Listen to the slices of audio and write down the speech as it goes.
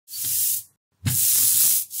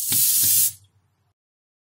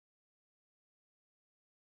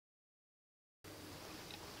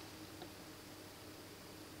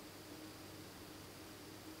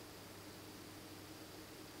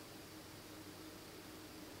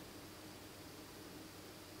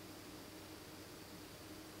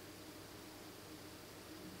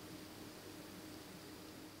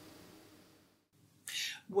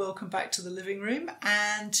welcome back to the living room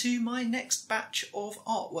and to my next batch of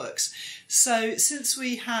artworks. So since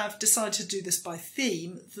we have decided to do this by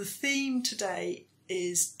theme, the theme today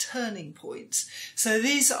is turning points. So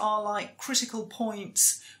these are like critical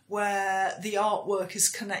points where the artwork is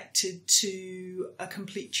connected to a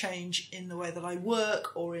complete change in the way that I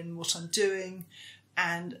work or in what I'm doing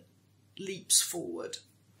and leaps forward.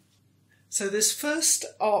 So this first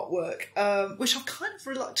artwork, which I'm kind of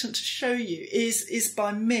reluctant to show you, is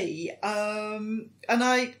by me, and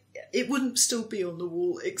it wouldn't still be on the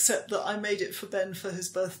wall except that I made it for Ben for his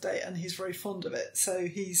birthday and he's very fond of it, so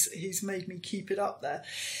he's made me keep it up there.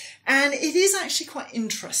 And it is actually quite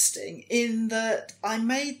interesting in that I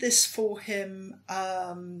made this for him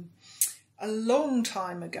a long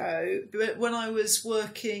time ago when I was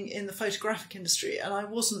working in the photographic industry, and I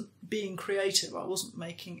wasn't being creative. I wasn't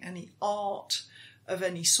making any art of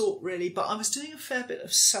any sort really, but I was doing a fair bit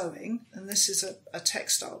of sewing, and this is a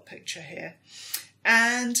textile picture here.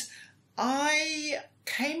 And I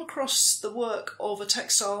came across the work of a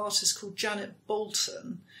textile artist called Janet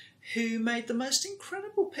Bolton, who made the most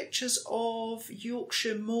incredible pictures of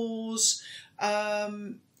Yorkshire moors,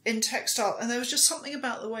 in textile, and there was just something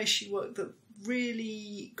about the way she worked that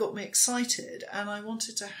really got me excited, and I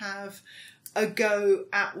wanted to have a go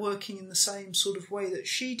at working in the same sort of way that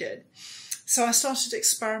she did. So I started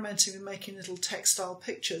experimenting with making little textile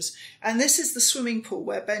pictures, and this is the swimming pool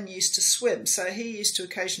where Ben used to swim. So he used to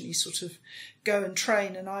occasionally sort of go and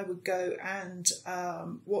train, and I would go and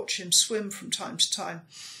watch him swim from time to time.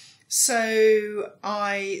 So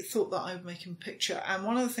I thought that I would make him a picture. And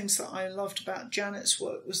one of the things that I loved about Janet's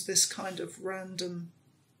work was this kind of random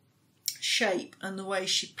shape and the way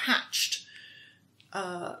she patched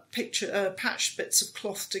patched bits of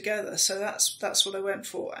cloth together. So that's what I went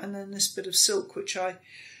for. And then this bit of silk, which I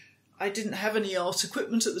didn't have any art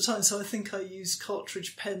equipment at the time, so I think I used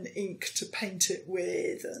cartridge pen ink to paint it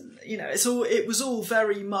with. And, you know, it was all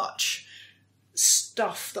very much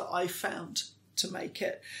stuff that I found to make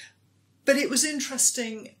it. But it was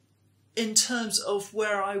interesting in terms of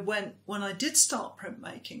where I went when I did start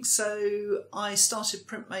printmaking. So I started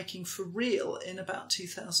printmaking for real in about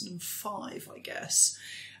 2005, I guess,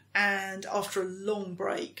 and after a long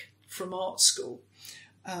break from art school.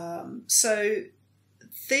 So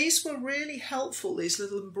these were really helpful, these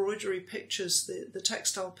little embroidery pictures, the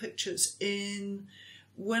textile pictures.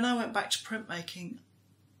 When I went back to printmaking,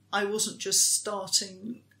 I wasn't just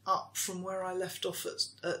starting up from where I left off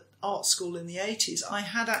at art school in the 80s. I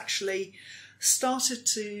had actually started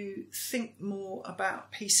to think more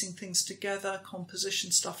about piecing things together, composition,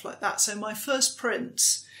 stuff like that. So my first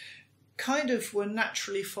prints kind of were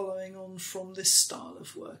naturally following on from this style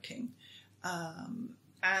of working.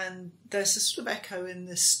 And there's a sort of echo in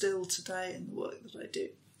this still today in the work that I do.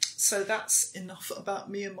 So that's enough about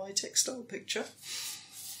me and my textile picture.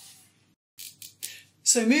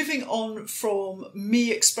 So moving on from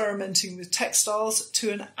me experimenting with textiles to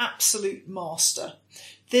an absolute master.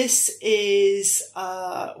 This is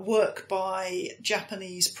work by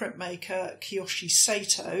Japanese printmaker Kiyoshi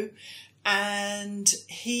Sato, and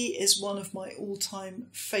he is one of my all-time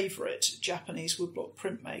favourite Japanese woodblock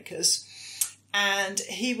printmakers. And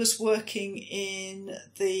he was working in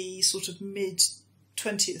the sort of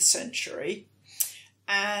mid-20th century,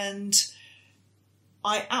 and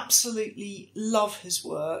I absolutely love his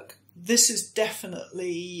work. This is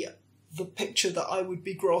definitely the picture that I would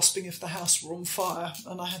be grasping if the house were on fire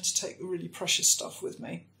and I had to take the really precious stuff with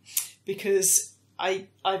me, because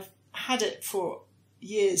I've had it for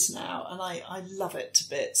years now and I love it to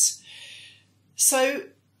bits. So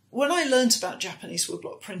when I learnt about Japanese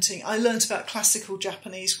woodblock printing, I learnt about classical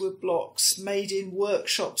Japanese woodblocks made in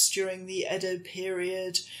workshops during the Edo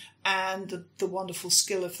period and the wonderful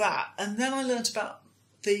skill of that. And then I learnt about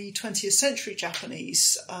the 20th century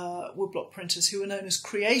Japanese woodblock printers who were known as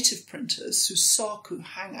creative printers, Susaku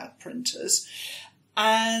hanger printers.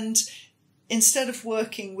 And instead of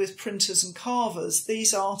working with printers and carvers,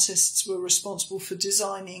 these artists were responsible for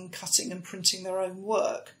designing, cutting and printing their own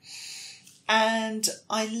work. And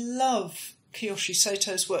I love Kiyoshi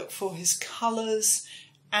Sato's work for his colours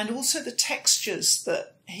and also the textures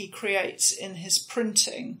that he creates in his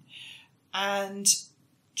printing, and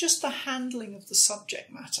just the handling of the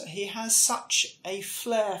subject matter. He has such a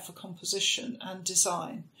flair for composition and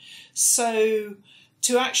design. So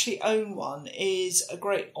to actually own one is a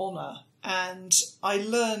great honour, and I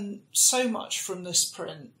learn so much from this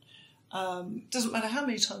print. Doesn't matter how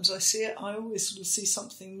many times I see it, I always sort of see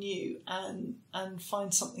something new and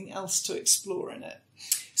find something else to explore in it.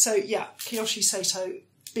 So yeah, Kiyoshi Sato,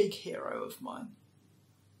 big hero of mine.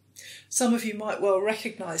 Some of you might well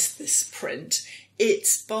recognise this print.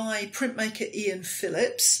 It's by printmaker Ian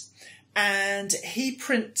Phillips, and he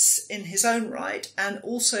prints in his own right and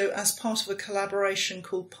also as part of a collaboration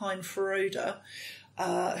called Pine Feroda,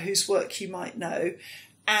 whose work you might know.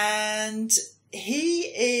 And he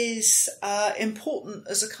is important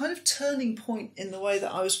as a kind of turning point in the way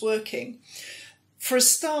that I was working. For a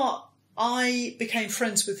start, I became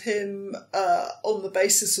friends with him on the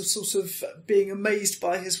basis of sort of being amazed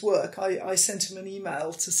by his work. I sent him an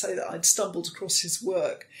email to say that I'd stumbled across his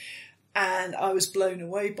work and I was blown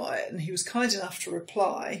away by it, and he was kind enough to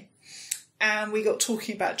reply. And we got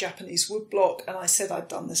talking about Japanese woodblock, and I said I'd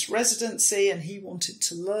done this residency and he wanted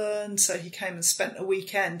to learn, so he came and spent a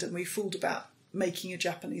weekend and we fooled about making a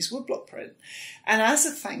Japanese woodblock print. And as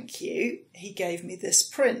a thank you, he gave me this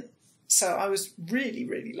print. So I was really,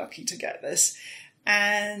 really lucky to get this,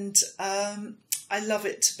 and I love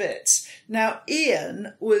it to bits. Now,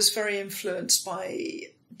 Ian was very influenced by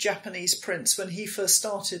Japanese prints when he first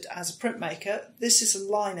started as a printmaker. This is a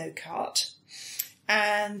Linocut,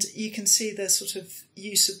 and you can see the sort of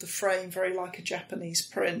use of the frame very like a Japanese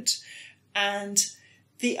print. And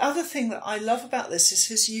the other thing that I love about this is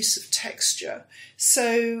his use of texture.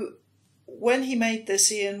 So when he made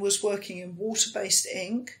this, Ian was working in water-based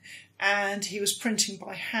ink, and he was printing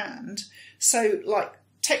by hand. So, like,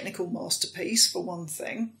 technical masterpiece for one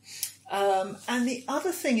thing. And the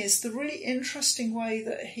other thing is the really interesting way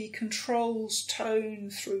that he controls tone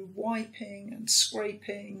through wiping and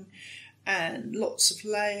scraping and lots of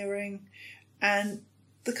layering and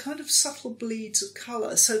the kind of subtle bleeds of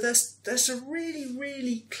colour. So there's a really,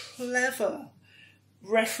 really clever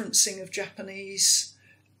referencing of Japanese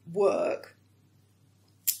work.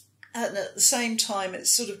 And at the same time,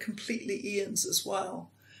 it's sort of completely Ian's as well.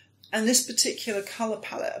 And this particular colour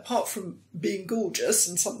palette, apart from being gorgeous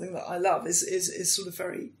and something that I love, is sort of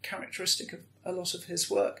very characteristic of a lot of his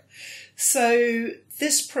work. So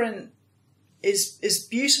this print is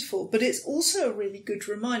beautiful, but it's also a really good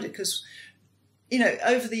reminder because, you know,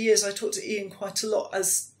 over the years I talked to Ian quite a lot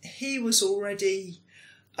as he was already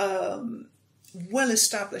well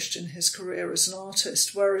established in his career as an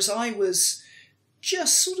artist, whereas I was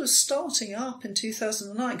just sort of starting up in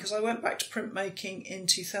 2009, because I went back to printmaking in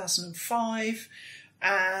 2005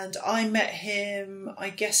 and I met him,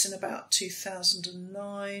 I guess, in about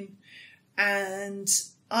 2009, and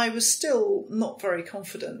I was still not very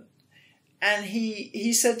confident. And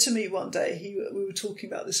he said to me one day, we were talking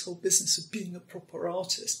about this whole business of being a proper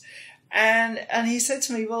artist, and he said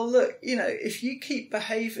to me, well, look, you know, if you keep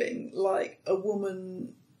behaving like a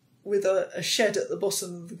woman with a shed at the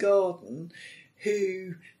bottom of the garden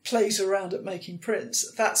who plays around at making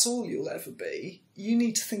prints, that's all you'll ever be. You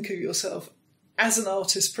need to think of yourself as an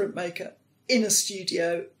artist printmaker in a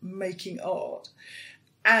studio making art.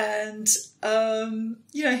 And,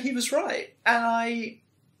 you know, he was right. And I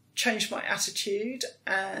changed my attitude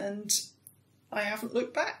and I haven't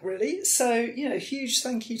looked back, really. So, you know, huge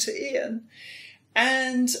thank you to Ian.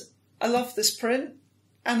 And I love this print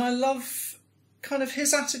and I love kind of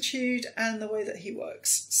his attitude and the way that he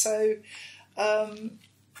works. So,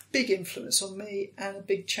 big influence on me and a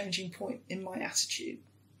big changing point in my attitude.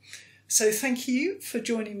 So thank you for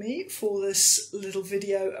joining me for this little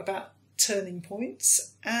video about turning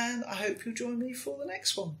points, and I hope you'll join me for the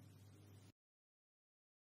next one.